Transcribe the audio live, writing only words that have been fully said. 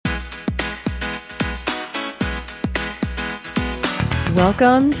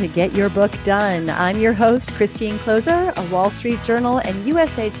Welcome to Get Your Book Done. I'm your host, Christine Closer, a Wall Street Journal and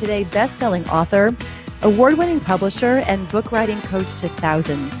USA Today best-selling author, award-winning publisher, and book writing coach to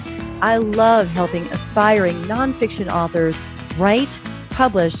thousands. I love helping aspiring nonfiction authors write,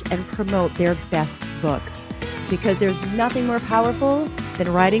 publish, and promote their best books. Because there's nothing more powerful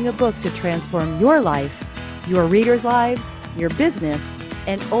than writing a book to transform your life, your readers' lives, your business,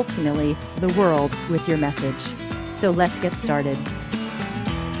 and ultimately the world with your message. So let's get started.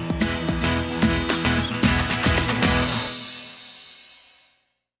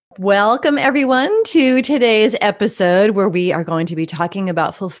 Welcome, everyone, to today's episode where we are going to be talking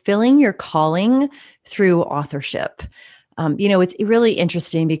about fulfilling your calling through authorship. It's really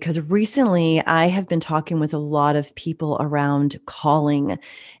interesting because recently I have been talking with a lot of people around calling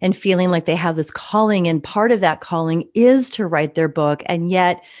and feeling like they have this calling, and part of that calling is to write their book, and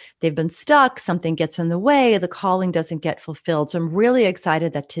yet they've been stuck. Something gets in the way. The calling doesn't get fulfilled. So I'm really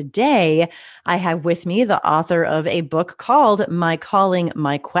excited that today I have with me the author of a book called My Calling,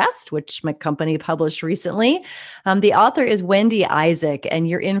 My Quest, which my company published recently. The author is Wendy Isaac, and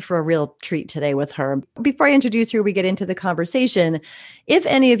you're in for a real treat today with her. Before I introduce her, we get into the conversation. If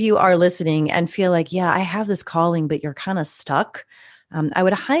any of you are listening and feel like, yeah, I have this calling, but you're kind of stuck, I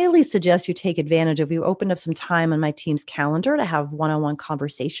would highly suggest you take advantage of, we opened up some time on my team's calendar to have one-on-one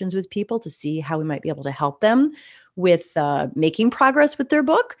conversations with people to see how we might be able to help them with making progress with their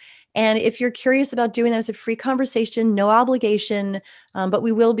book. And if you're curious about doing that, it's a free conversation, no obligation, but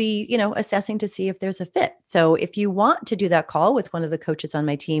we will be, assessing to see if there's a fit. So if you want to do that call with one of the coaches on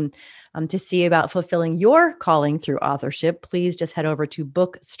my team to see about fulfilling your calling through authorship, please just head over to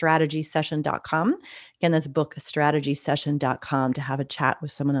bookstrategysession.com. Again, that's bookstrategysession.com to have a chat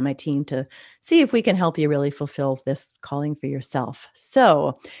with someone on my team to see if we can help you really fulfill this calling for yourself.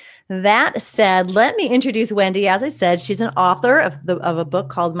 So that said, let me introduce Wendy. As I said, she's an author of a book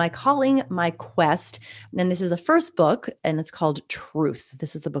called My Calling, My Quest. And this is the first book, and it's called Truth.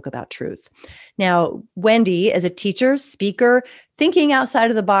 This is the book about truth. Now, Wendy is a teacher, speaker, thinking outside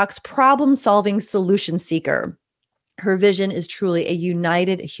of the box, problem-solving solution seeker. Her vision is truly a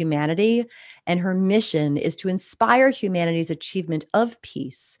united humanity, and her mission is to inspire humanity's achievement of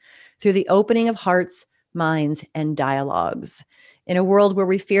peace through the opening of hearts, minds, and dialogues. In a world where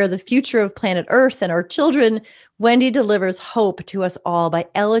we fear the future of planet Earth and our children, Wendy delivers hope to us all by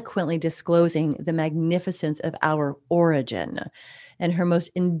eloquently disclosing the magnificence of our origin. And her most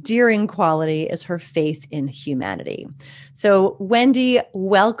endearing quality is her faith in humanity. So, Wendy,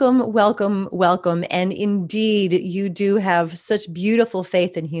 welcome, welcome, welcome. And indeed, you do have such beautiful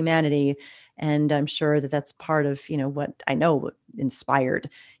faith in humanity. And I'm sure that that's part of, what I know inspired,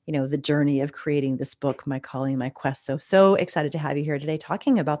 the journey of creating this book, My Calling, My Quest. So excited to have you here today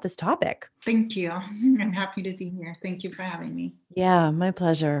talking about this topic. Thank you. I'm happy to be here. Thank you for having me. Yeah, my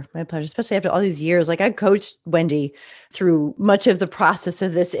pleasure. My pleasure. Especially after all these years. Like, I coached Wendy through much of the process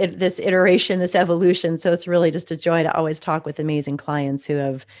of this iteration, this evolution. So it's really just a joy to always talk with amazing clients who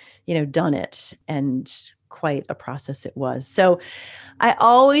have, done it, and quite a process it was. So I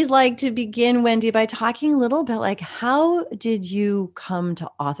always like to begin, Wendy, by talking a little bit like, how did you come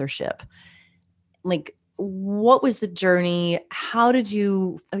to authorship? Like, what was the journey? How did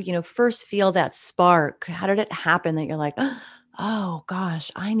you, first feel that spark? How did it happen that you're like, oh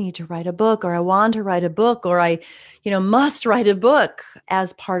gosh, I need to write a book, or I want to write a book, or I, must write a book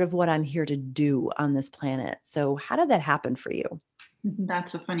as part of what I'm here to do on this planet? So how did that happen for you?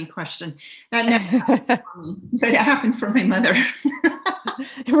 That's a funny question. That never happened for me, but it happened for my mother.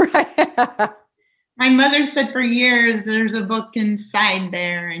 Right. My mother said for years, there's a book inside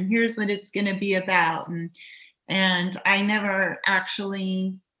there, and here's what it's going to be about. And I never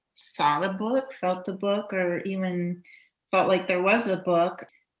actually saw the book, felt the book, or even felt like there was a book,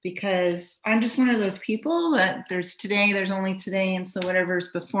 because I'm just one of those people that there's only today. And so whatever's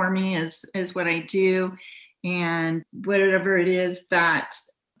before me is what I do. And whatever it is that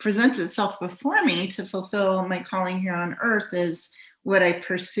presents itself before me to fulfill my calling here on earth is what I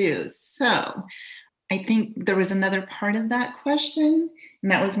pursue. So I think there was another part of that question,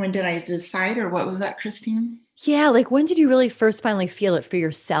 and that was, when did I decide, or what was that, Christine? Yeah, like, when did you really first finally feel it for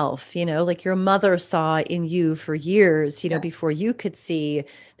yourself? Like your mother saw in you for years, before you could see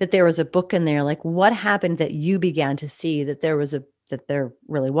that there was a book in there. Like, what happened that you began to see that there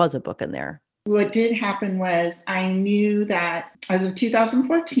really was a book in there? What did happen was, I knew that as of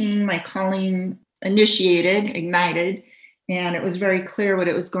 2014, my calling ignited, and it was very clear what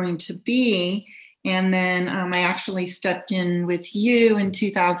it was going to be. And then I actually stepped in with you in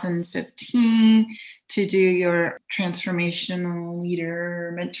 2015 to do your transformational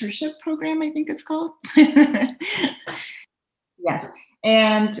leader mentorship program, I think it's called. Yes.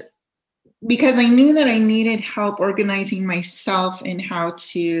 And because I knew that I needed help organizing myself in how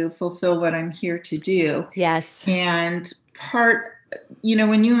to fulfill what I'm here to do. Yes. And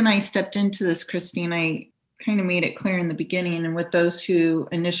when you and I stepped into this, Christine, I kind of made it clear in the beginning, and with those who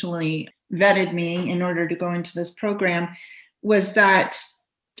initially vetted me in order to go into this program, was that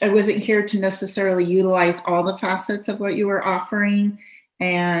I wasn't here to necessarily utilize all the facets of what you were offering.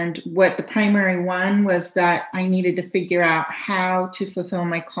 And what the primary one was that I needed to figure out how to fulfill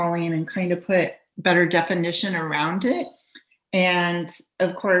my calling and kind of put better definition around it. And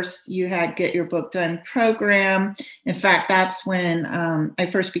of course, you had Get Your Book Done program. In fact, that's when I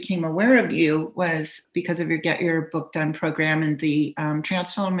first became aware of you, was because of your Get Your Book Done program and the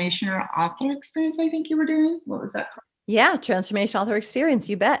transformational author experience I think you were doing. What was that called? Yeah, transformational author experience,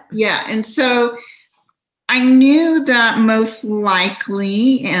 you bet. Yeah, and so I knew that most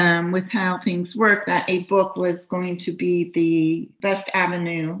likely, with how things work, that a book was going to be the best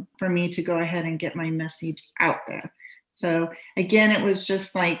avenue for me to go ahead and get my message out there. So again, it was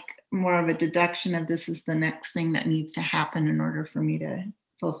just like more of a deduction of this is the next thing that needs to happen in order for me to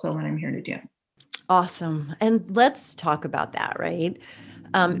fulfill what I'm here to do. Awesome. And let's talk about that, right?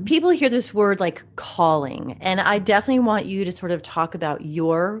 People hear this word like calling, and I definitely want you to sort of talk about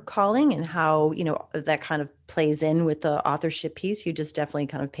your calling and how, that kind of plays in with the authorship piece. You just definitely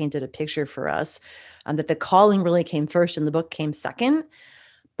kind of painted a picture for us, that the calling really came first and the book came second.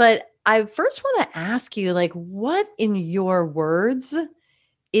 But I first want to ask you, like, what in your words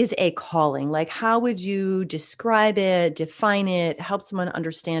is a calling? Like, how would you describe it, define it, help someone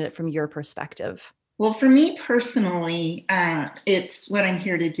understand it from your perspective? Well, for me personally, it's what I'm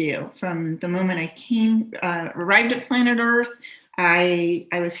here to do. From the moment I arrived at planet Earth, I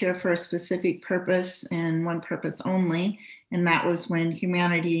was here for a specific purpose and one purpose only, and that was when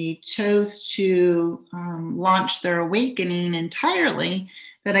humanity chose to launch their awakening entirely,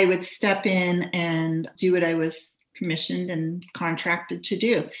 that I would step in and do what I was commissioned and contracted to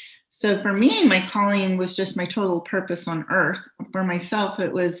do. So for me, my calling was just my total purpose on earth. For myself,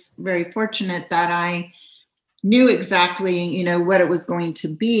 it was very fortunate that I knew exactly, what it was going to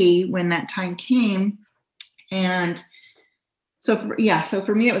be when that time came. And so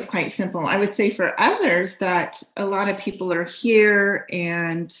for me, it was quite simple. I would say for others that a lot of people are here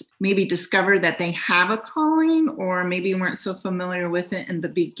and maybe discover that they have a calling, or maybe weren't so familiar with it in the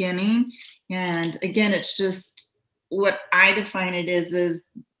beginning. And again, it's just what I define it is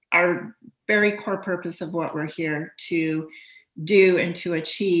our very core purpose of what we're here to do and to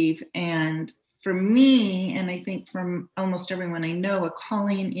achieve. And for me, and I think from almost everyone I know, a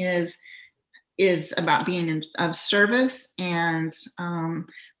calling is about being of service. And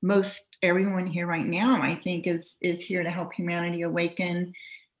most everyone here right now, I think, is here to help humanity awaken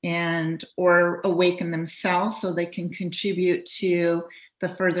or awaken themselves so they can contribute to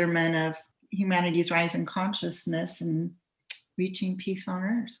the furtherment of humanity's rise in consciousness and reaching peace on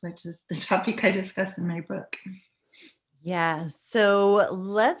earth, which is the topic I discuss in my book. Yeah. So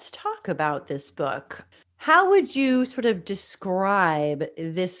let's talk about this book. How would you sort of describe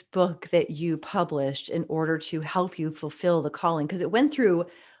this book that you published in order to help you fulfill the calling? Because it went through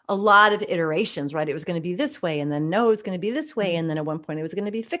a lot of iterations, right? It was going to be this way, and then no, it was going to be this way. And then at one point it was going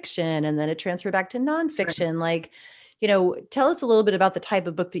to be fiction, and then it transferred back to nonfiction. Like, tell us a little bit about the type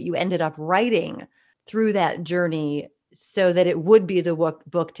of book that you ended up writing through that journey so that it would be the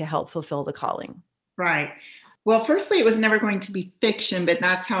book to help fulfill the calling. Right. Well, firstly, it was never going to be fiction, but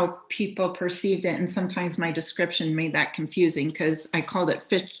that's how people perceived it. And sometimes my description made that confusing because I called it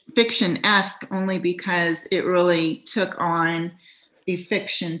fiction-esque only because it really took on a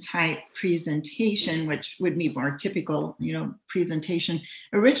fiction type presentation, which would be more typical, presentation.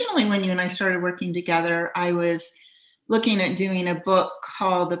 Originally, when you and I started working together, I was looking at doing a book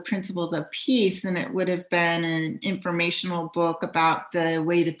called The Principles of Peace, and it would have been an informational book about the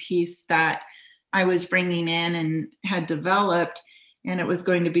way to peace that I was bringing in and had developed, and it was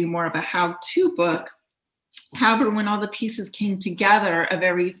going to be more of a how-to book. However, when all the pieces came together of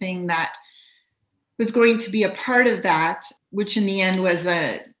everything that was going to be a part of that, which in the end was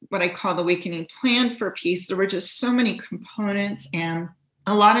what I call the awakening plan for peace, there were just so many components and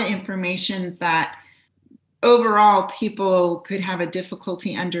a lot of information that overall people could have a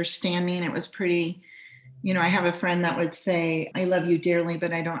difficulty understanding. It was pretty, I have a friend that would say, I love you dearly,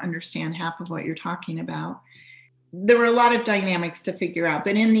 but I don't understand half of what you're talking about. There were a lot of dynamics to figure out.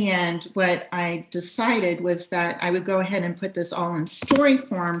 But in the end, what I decided was that I would go ahead and put this all in story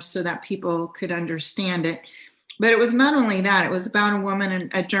form so that people could understand it. But it was not only that, it was about a woman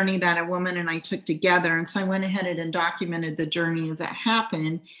and a journey that a woman and I took together. And so I went ahead and documented the journey as it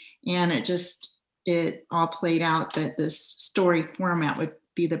happened. And it just it all played out that this story format would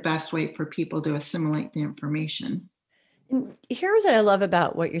be the best way for people to assimilate the information. And here's what I love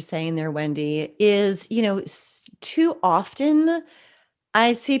about what you're saying there, Wendy, is, too often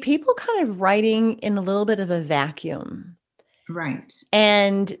I see people kind of writing in a little bit of a vacuum. Right.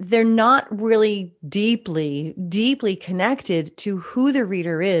 And they're not really deeply, deeply connected to who the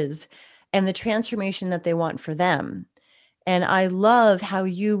reader is and the transformation that they want for them. And I love how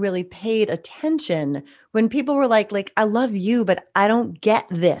you really paid attention when people were like, I love you, but I don't get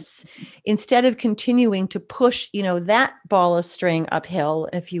this. Instead of continuing to push, that ball of string uphill,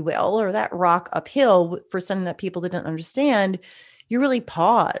 if you will, or that rock uphill for something that people didn't understand, you really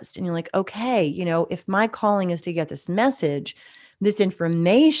paused and you're like, okay, if my calling is to get this message, this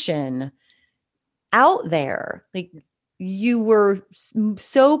information out there, like you were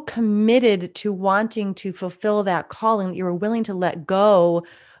so committed to wanting to fulfill that calling that you were willing to let go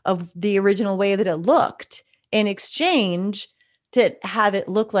of the original way that it looked in exchange to have it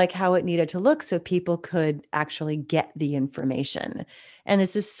look like how it needed to look so people could actually get the information. And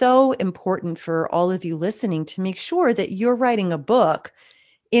this is so important for all of you listening to make sure that you're writing a book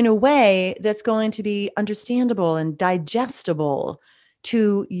in a way that's going to be understandable and digestible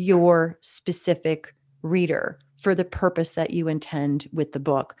to your specific reader for the purpose that you intend with the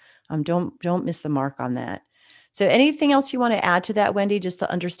book. Don't miss the mark on that. So anything else you want to add to that, Wendy? Just the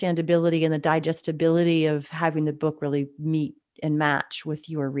understandability and the digestibility of having the book really meet and match with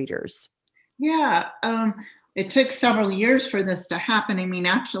your readers. Yeah. It took several years for this to happen. I mean,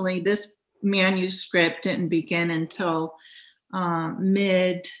 actually, this manuscript didn't begin until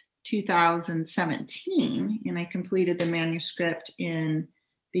mid 2017, and I completed the manuscript in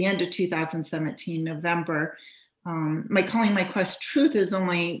the end of 2017, November. My Calling, My Quest Truth is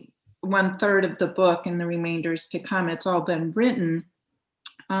only 1/3 of the book, and the remainder is to come. It's all been written.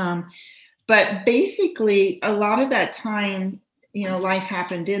 But basically, a lot of that time, life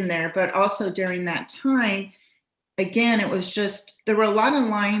happened in there, but also during that time, again, it was just, there were a lot of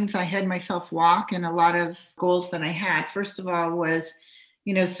lines I had myself walk and a lot of goals that I had. First of all was,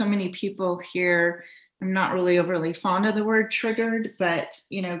 so many people here, I'm not really overly fond of the word triggered, but,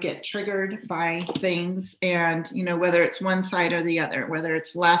 get triggered by things. And, whether it's one side or the other, whether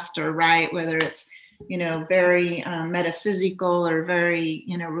it's left or right, whether it's, very metaphysical or very,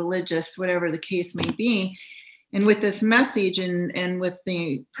 religious, whatever the case may be. And with this message and with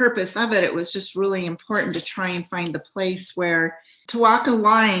the purpose of it, it was just really important to try and find the place where to walk a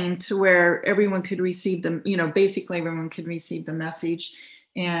line to where everyone could receive them, basically everyone could receive the message,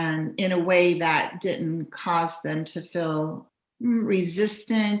 and in a way that didn't cause them to feel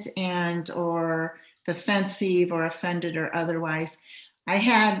resistant and or defensive or offended or otherwise. I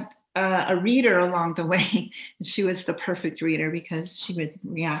had a reader along the way. She was the perfect reader because she would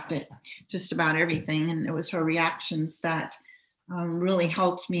react at just about everything. And it was her reactions that really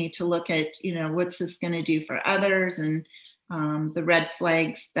helped me to look at, what's this going to do for others? And the red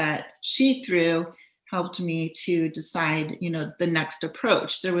flags that she threw helped me to decide, the next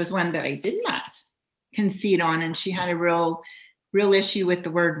approach. There was one that I did not concede on, and she had a real issue with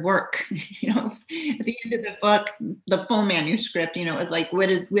the word work. At the end of the book, the full manuscript, it was like, what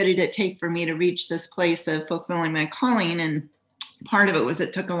did it take for me to reach this place of fulfilling my calling? And part of it was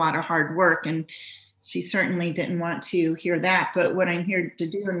it took a lot of hard work, and she certainly didn't want to hear that. But what I'm here to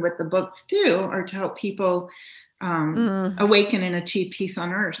do and what the books do are to help people awaken and achieve peace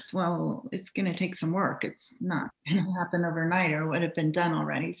on earth. Well, it's going to take some work. It's not going to happen overnight, or would have been done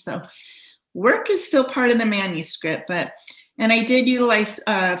already. So work is still part of the manuscript, and I did utilize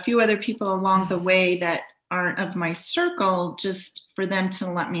a few other people along the way that aren't of my circle, just for them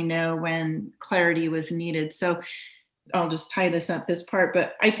to let me know when clarity was needed. So I'll just tie this part.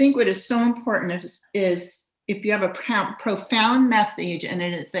 But I think what is so important is if you have a profound message, and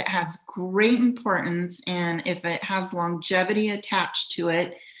if it has great importance, and if it has longevity attached to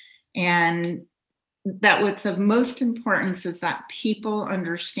it, and that what's of most importance is that people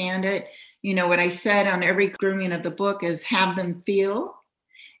understand it. What I said on every grooming of the book is have them feel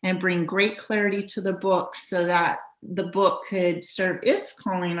and bring great clarity to the book so that the book could serve its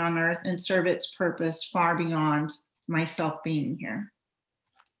calling on earth and serve its purpose far beyond myself being here.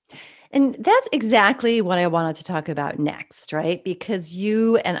 And that's exactly what I wanted to talk about next, right? Because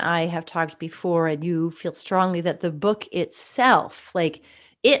you and I have talked before, and you feel strongly that the book itself, like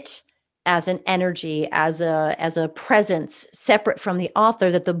it as an energy, as a presence separate from the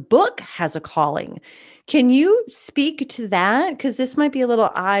author, that the book has a calling. Can you speak to that? Because this might be a little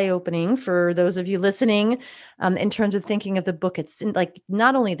eye-opening for those of you listening, in terms of thinking of the book. It's like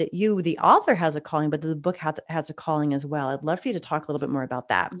not only that you, the author, has a calling, but the book has a calling as well. I'd love for you to talk a little bit more about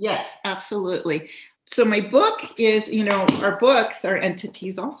that. Yes, absolutely. So my book is, our books are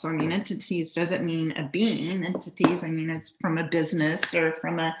entities also. I mean, entities doesn't mean a being. Entities, I mean, it's from a business or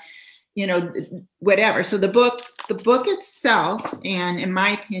from a, whatever. So the book itself, and in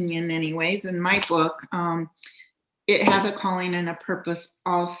my opinion, anyways, in my book, it has a calling and a purpose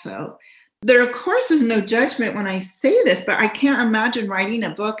also. There, of course, is no judgment when I say this, but I can't imagine writing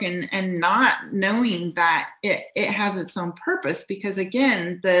a book and not knowing that it has its own purpose, because,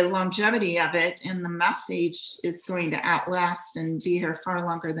 again, the longevity of it and the message is going to outlast and be here far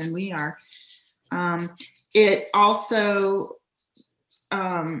longer than we are. It also,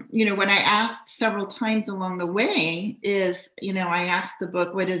 what I asked several times along the way is, I asked the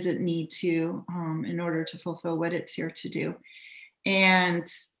book, what does it need to, in order to fulfill what it's here to do?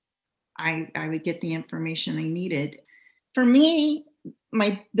 And I would get the information I needed. For me,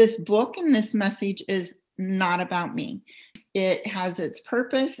 this book and this message is not about me. It has its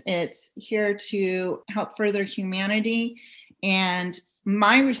purpose. It's here to help further humanity. And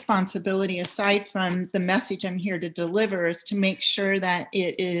my responsibility, aside from the message I'm here to deliver, is to make sure that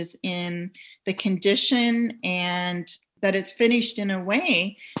it is in the condition and that it's finished in a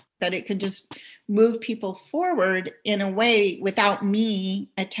way that it could just move people forward in a way without me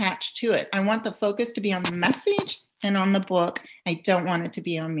attached to it. I want the focus to be on the message and on the book. I don't want it to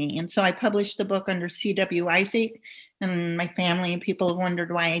be on me. And so I published the book under C.W. Isaac, and my family and people have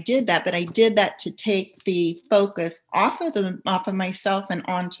wondered why I did that, but I did that to take the focus off of myself and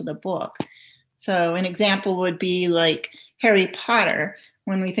onto the book. So an example would be like Harry Potter.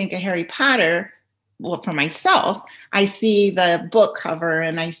 When we think of Harry Potter, well, for myself, I see the book cover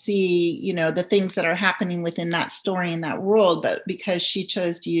and I see, the things that are happening within that story and that world. But because she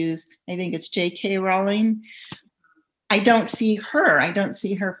chose to use, I think it's J.K. Rowling, I don't see her. I don't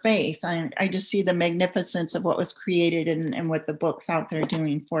see her face. I just see the magnificence of what was created and what the book's out there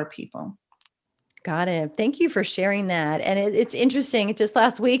doing for people. Got it. Thank you for sharing that. And it's interesting. Just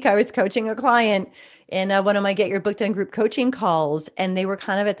last week, I was coaching a client in one of my Get Your Book Done group coaching calls, and they were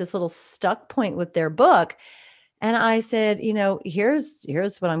kind of at this little stuck point with their book. And I said, here's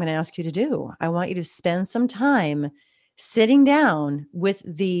what I'm going to ask you to do. I want you to spend some time sitting down with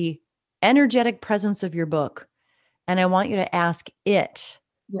the energetic presence of your book. And I want you to ask it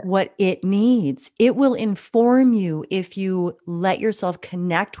what it needs. It will inform you if you let yourself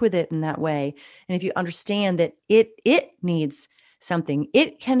connect with it in that way. And if you understand that it needs something,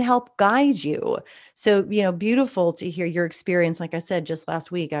 it can help guide you. So, beautiful to hear your experience. Like I said, just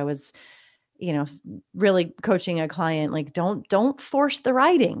last week, I was, really coaching a client, like, don't force the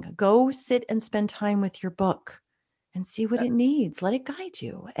writing. Go sit and spend time with your book and see what it needs. Let it guide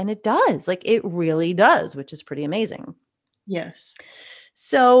you. And it does, like, it really does, which is pretty amazing. Yes.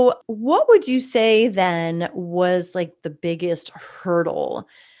 So what would you say then was like the biggest hurdle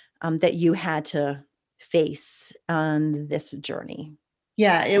that you had to face on this journey?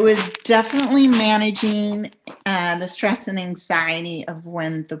 Yeah, it was definitely managing the stress and anxiety of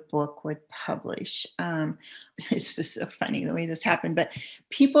when the book would publish. It's just so funny the way this happened. But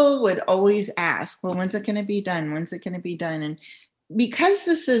people would always ask, well, when's it going to be done? When's it going to be done? And because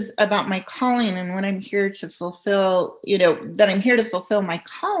this is about my calling and what I'm here to fulfill, that I'm here to fulfill my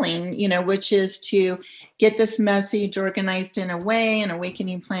calling, which is to get this message organized in a way, an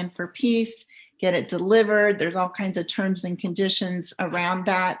awakening plan for peace, get it delivered. There's all kinds of terms and conditions around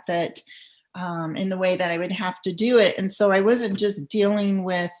that in the way that I would have to do it. And so I wasn't just dealing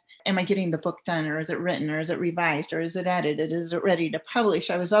with, am I getting the book done, or is it written, or is it revised, or is it edited? Is it ready to publish?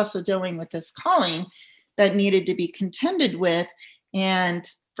 I was also dealing with this calling that needed to be contended with. And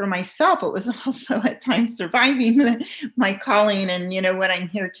for myself, it was also at times surviving my calling and, what I'm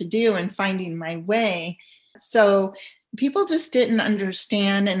here to do and finding my way. So people just didn't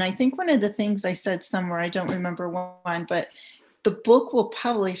understand. And I think one of the things I said somewhere, I don't remember one, but the book will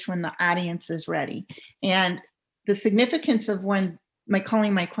publish when the audience is ready. And the significance of when My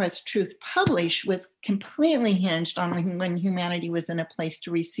Calling, My Quest Truth published was completely hinged on when humanity was in a place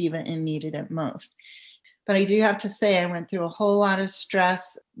to receive it and needed it most. But I do have to say, I went through a whole lot of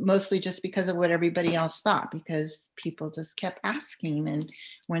stress, mostly just because of what everybody else thought, because people just kept asking, and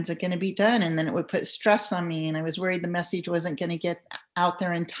when's it going to be done? And then it would put stress on me. And I was worried the message wasn't going to get out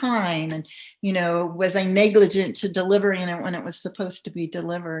there in time. And, was I negligent to delivering it when it was supposed to be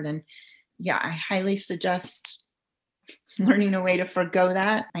delivered? And yeah, I highly suggest learning a way to forgo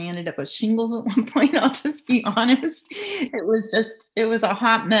that. I ended up with shingles at one point. I'll just be honest. It was a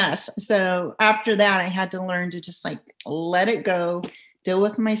hot mess. So after that, I had to learn to just like let it go, deal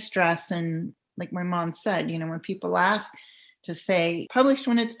with my stress. And like my mom said, when people ask, just say published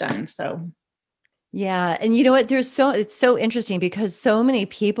when it's done. So Yeah. And you know what? It's so interesting because so many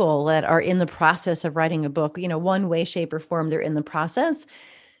people that are in the process of writing a book, one way, shape, or form, they're in the process.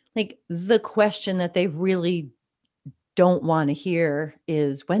 Like the question that they really don't want to hear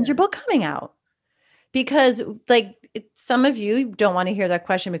is, when's your yeah. book coming out? Because some of you don't want to hear that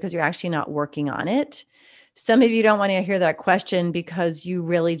question because you're actually not working on it. Some of you don't want to hear that question because you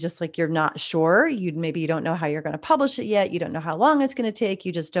really just like, you're not sure. Maybe you don't know how you're going to publish it yet. You don't know how long it's going to take.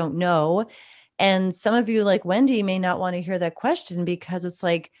 You just don't know. And some of you, like Wendy, may not want to hear that question because it's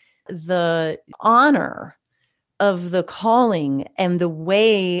like the honor of the calling and the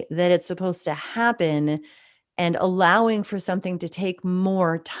way that it's supposed to happen, and allowing for something to take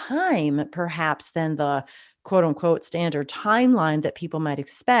more time, perhaps, than the quote unquote standard timeline that people might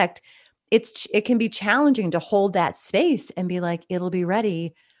expect. It can be challenging to hold that space and be like, it'll be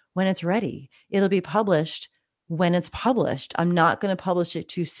ready when it's ready. It'll be published when it's published. I'm not going to publish it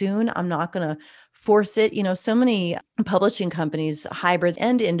too soon. I'm not going to force it. So many publishing companies, hybrids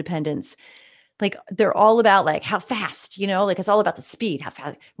and independents, like they're all about like how fast, like it's all about the speed, how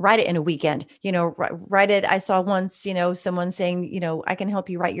fast, write it in a weekend, write it. I saw once, someone saying, I can help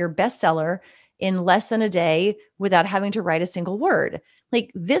you write your bestseller in less than a day without having to write a single word.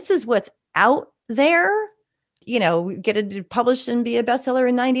 Like this is what's out there, get it published and be a bestseller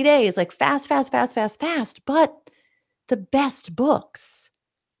in 90 days, like fast, fast, fast, fast, fast. But the best books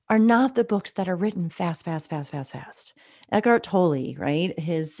are not the books that are written fast, fast, fast, fast, fast. Eckhart Tolle, right?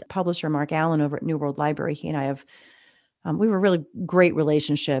 His publisher, Mark Allen, over at New World Library, he and I have, we have a really great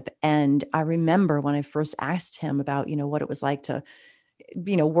relationship. And I remember when I first asked him about, what it was like to,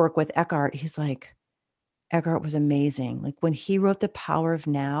 work with Eckhart, he's like, Eckhart was amazing. Like when he wrote The Power of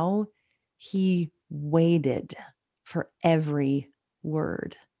Now, he waited for every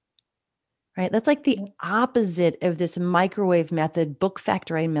word. Right. That's like the opposite of this microwave method, book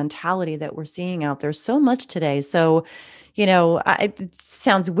factory mentality that we're seeing out there so much today. So, it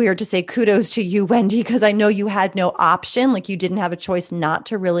sounds weird to say kudos to you, Wendy, because I know you had no option. Like you didn't have a choice not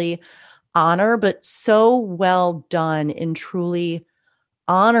to really honor, but so well done in truly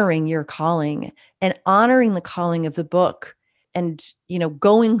honoring your calling and honoring the calling of the book. And,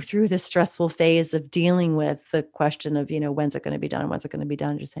 going through the stressful phase of dealing with the question of, when's it going to be done? When's it going to be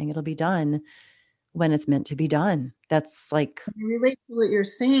done? Just saying it'll be done when it's meant to be done. That's like, I relate to what you're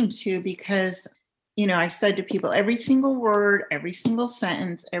saying too, because I said to people, every single word, every single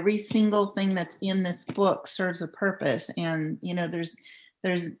sentence, every single thing that's in this book serves a purpose. And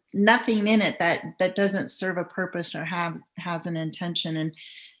there's nothing in it that doesn't serve a purpose or has an intention. And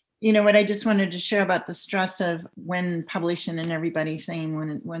what I just wanted to share about the stress of when publishing and everybody saying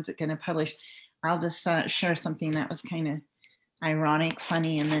when's it going to publish. I'll just share something that was kind of ironic,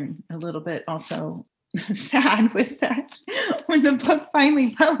 funny, and then a little bit also sad, was that when the book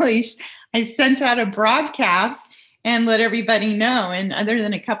finally published, I sent out a broadcast and let everybody know. And other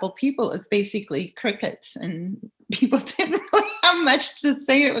than a couple people, it's basically crickets, and people didn't really have much to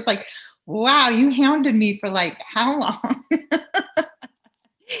say. It was like, wow, you hounded me for like how long?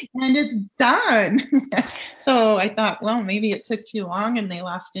 And it's done. So I thought, well, maybe it took too long and they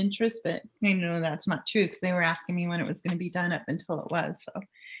lost interest, but I know that's not true because they were asking me when it was going to be done up until it was. So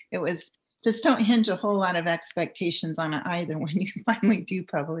it was just, don't hinge a whole lot of expectations on it either when you finally do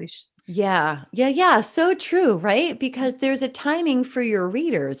publish. yeah, yeah, yeah. So true, right? Because there's a timing for your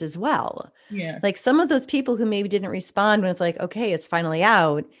readers as well. Yeah. Like some of those people who maybe didn't respond when it's like, okay, it's finally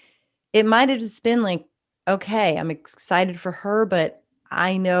out. It might have just been like, okay, I'm excited for her, but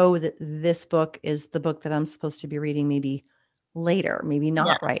I know that this book is the book that I'm supposed to be reading maybe later, maybe Yeah.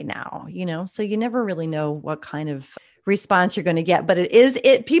 not right now, so you never really know what kind of response you're going to get, but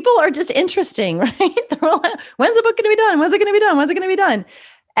people are just interesting, right? They're all like, when's the book going to be done? When's it going to be done? When's it going to be done?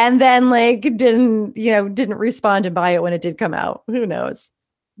 And then like didn't respond and buy it when it did come out. Who knows?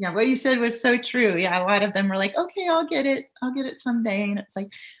 Yeah. What you said was so true. Yeah. A lot of them were like, okay, I'll get it. I'll get it someday. And it's like,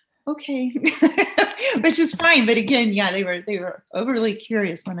 okay, which is fine. But again, yeah, they were overly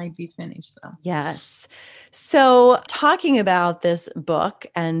curious when I'd be finished. So Yes. So talking about this book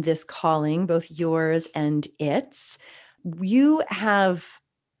and this calling, both yours and its, you have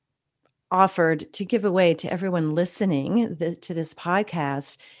offered to give away to everyone listening to this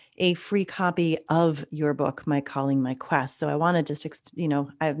podcast a free copy of your book, My Calling, My Quest. So I want to just,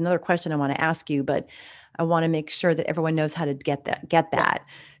 I have another question I want to ask you, but I want to make sure that everyone knows how to get that. Yeah.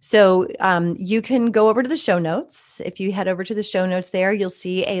 So you can go over to the show notes. If you head over to the show notes there, you'll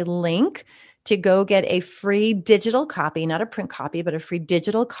see a link to go get a free digital copy, not a print copy, but a free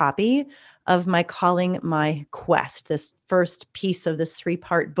digital copy of My Calling, My Quest, this first piece of this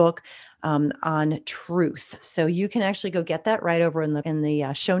 3-part book on truth. So you can actually go get that right over in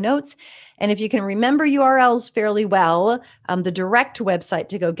the show notes. And if you can remember URLs fairly well, the direct website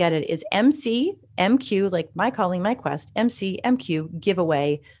to go get it is MCMQ, like My Calling, My Quest,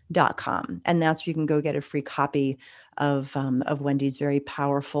 MCMQgiveaway.com. And that's where you can go get a free copy of Wendy's very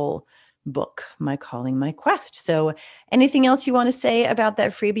powerful book, My Calling, My Quest. So anything else you want to say about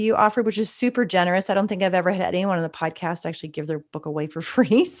that freebie you offered, which is super generous? I don't think I've ever had anyone on the podcast actually give their book away for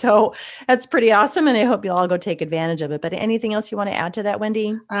free. So that's pretty awesome. And I hope you'll all go take advantage of it. But anything else you want to add to that,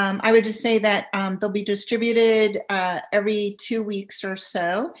 Wendy? I would just say that they'll be distributed every 2 weeks or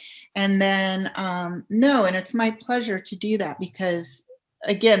so. And then, and it's my pleasure to do that because,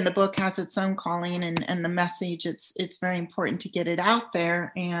 again, the book has its own calling and the message. It's very important to get it out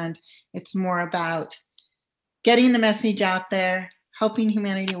there. And it's more about getting the message out there, helping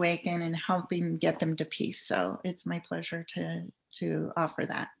humanity awaken, and helping get them to peace. So it's my pleasure to offer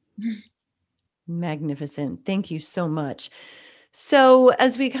that. Magnificent. Thank you so much. So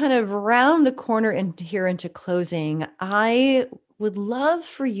as we kind of round the corner here into closing, I would love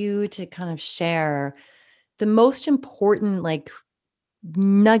for you to kind of share the most important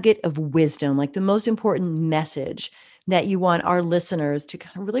nugget of wisdom, like the most important message that you want our listeners to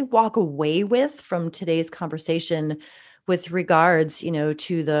kind of really walk away with from today's conversation with regards,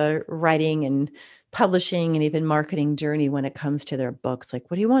 to the writing and publishing and even marketing journey when it comes to their books. Like,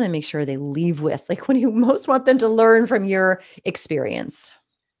 what do you want to make sure they leave with? Like, what do you most want them to learn from your experience?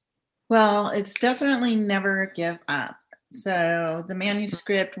 Well, it's definitely never give up. So the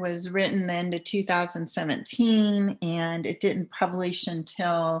manuscript was written into 2017 and it didn't publish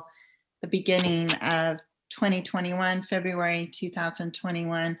until the beginning of 2021, February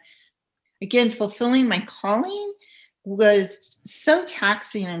 2021. Again, fulfilling my calling was so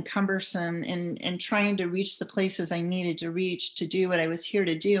taxing and cumbersome and trying to reach the places I needed to reach to do what I was here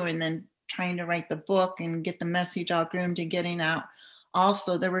to do, and then trying to write the book and get the message all groomed and getting out.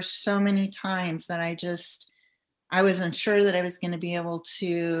 Also, there were so many times that I wasn't sure that I was going to be able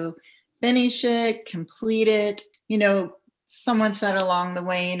to finish it, complete it. Someone said along the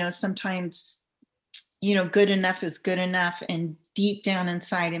way, sometimes, good enough is good enough. And deep down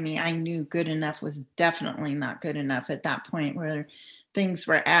inside of me, I knew good enough was definitely not good enough at that point where things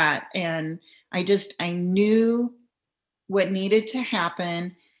were at. And I knew what needed to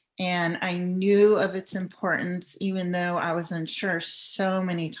happen. And I knew of its importance, even though I was unsure so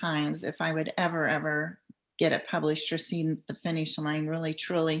many times if I would ever get it published or see the finish line. Really,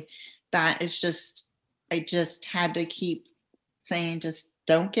 truly, that is I just had to keep saying, just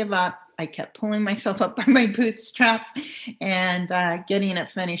don't give up. I kept pulling myself up by my bootstraps and getting it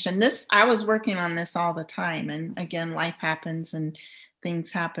finished. And I was working on this all the time. And again, life happens and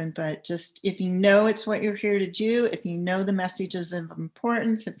things happen, but just if you know it's what you're here to do, if you know the messages of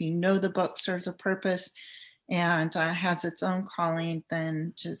importance, if you know the book serves a purpose and has its own calling,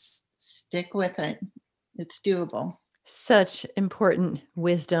 then just stick with it. It's doable. Such important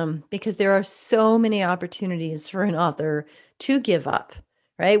wisdom, because there are so many opportunities for an author to give up,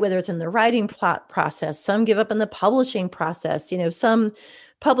 right? Whether it's in the writing process, some give up in the publishing process, some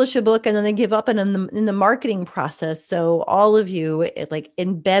publish a book and then they give up in the marketing process. So all of you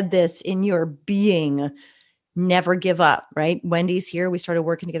embed this in your being. Never give up, right? Wendy's here. We started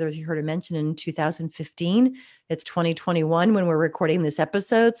working together, as you heard her mention, in 2015. It's 2021 when we're recording this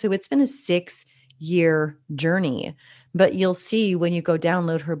episode. So it's been a 6-year journey. But you'll see when you go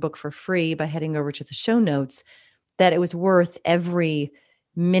download her book for free by heading over to the show notes that it was worth every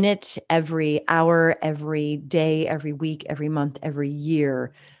minute, every hour, every day, every week, every month, every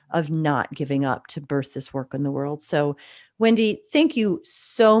year of not giving up to birth this work in the world. So, Wendy, thank you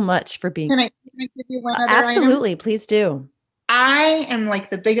so much for being. Can I give you one other Absolutely, item? please do. I am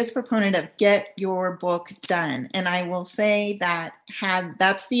the biggest proponent of get your book done. And I will say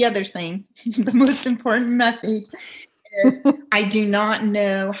that's the other thing, the most important message is I do not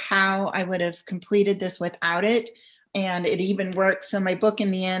know how I would have completed this without it. And it even works. So my book, in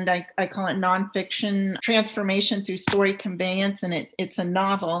the end, I call it Nonfiction Transformation Through Story Conveyance, and it's a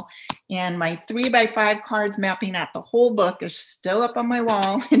novel. And my 3x5 cards mapping out the whole book are still up on my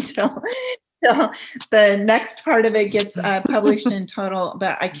wall until the next part of it gets published in total.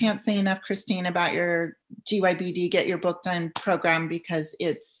 But I can't say enough, Christine, about your GYBD Get Your Book Done program, because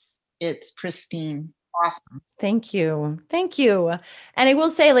it's it's pristine. Awesome. Thank you. Thank you. And I will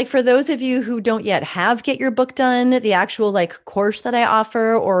say, like, for those of you who don't yet have Get Your Book Done, the actual like course that I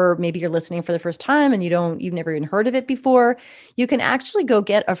offer, or maybe you're listening for the first time and you've never even heard of it before, you can actually go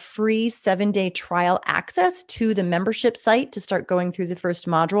get a free 7-day trial access to the membership site to start going through the first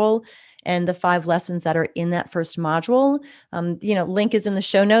module and the 5 lessons that are in that first module. Link is in the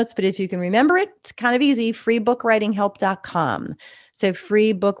show notes, but if you can remember it, it's kind of easy, freebookWritingHelp.com. So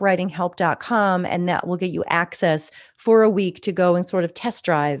freebookWritingHelp.com, and that will get you access for a week to go and sort of test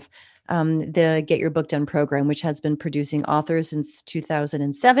drive the Get Your Book Done program, which has been producing authors since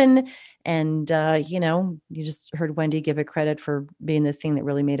 2007. And, you just heard Wendy give it credit for being the thing that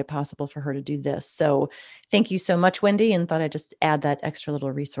really made it possible for her to do this. So thank you so much, Wendy, and thought I'd just add that extra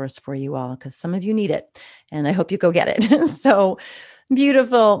little resource for you all because some of you need it, and I hope you go get it. So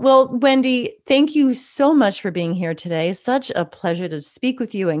beautiful. Well, Wendy, thank you so much for being here today. Such a pleasure to speak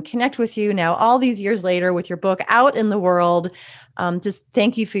with you and connect with you now all these years later with your book out in the world. Just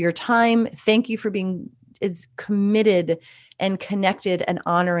thank you for your time. Thank you for being as committed and connected and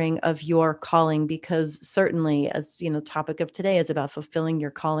honoring of your calling, because certainly, as topic of today is about fulfilling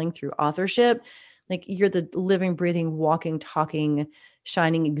your calling through authorship. Like, you're the living, breathing, walking, talking,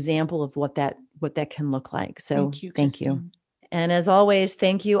 shining example of what that can look like. So thank you. And as always,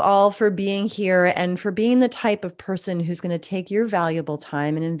 thank you all for being here and for being the type of person who's going to take your valuable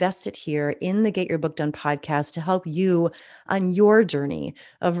time and invest it here in the Get Your Book Done podcast to help you on your journey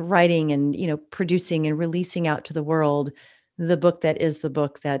of writing and, producing and releasing out to the world the book that is the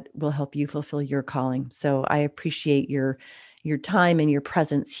book that will help you fulfill your calling. So I appreciate your time and your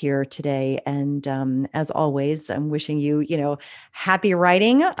presence here today. And as always, I'm wishing you, happy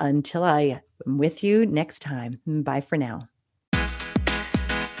writing until I am with you next time. Bye for now.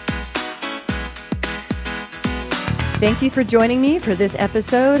 Thank you for joining me for this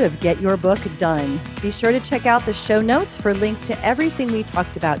episode of Get Your Book Done. Be sure to check out the show notes for links to everything we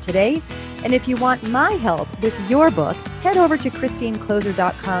talked about today. And if you want my help with your book, head over to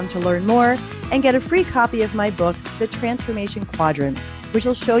christinecloser.com to learn more and get a free copy of my book, The Transformation Quadrant, which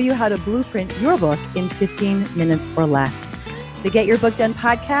will show you how to blueprint your book in 15 minutes or less. The Get Your Book Done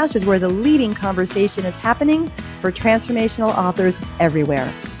podcast is where the leading conversation is happening for transformational authors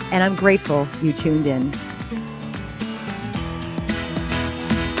everywhere. And I'm grateful you tuned in.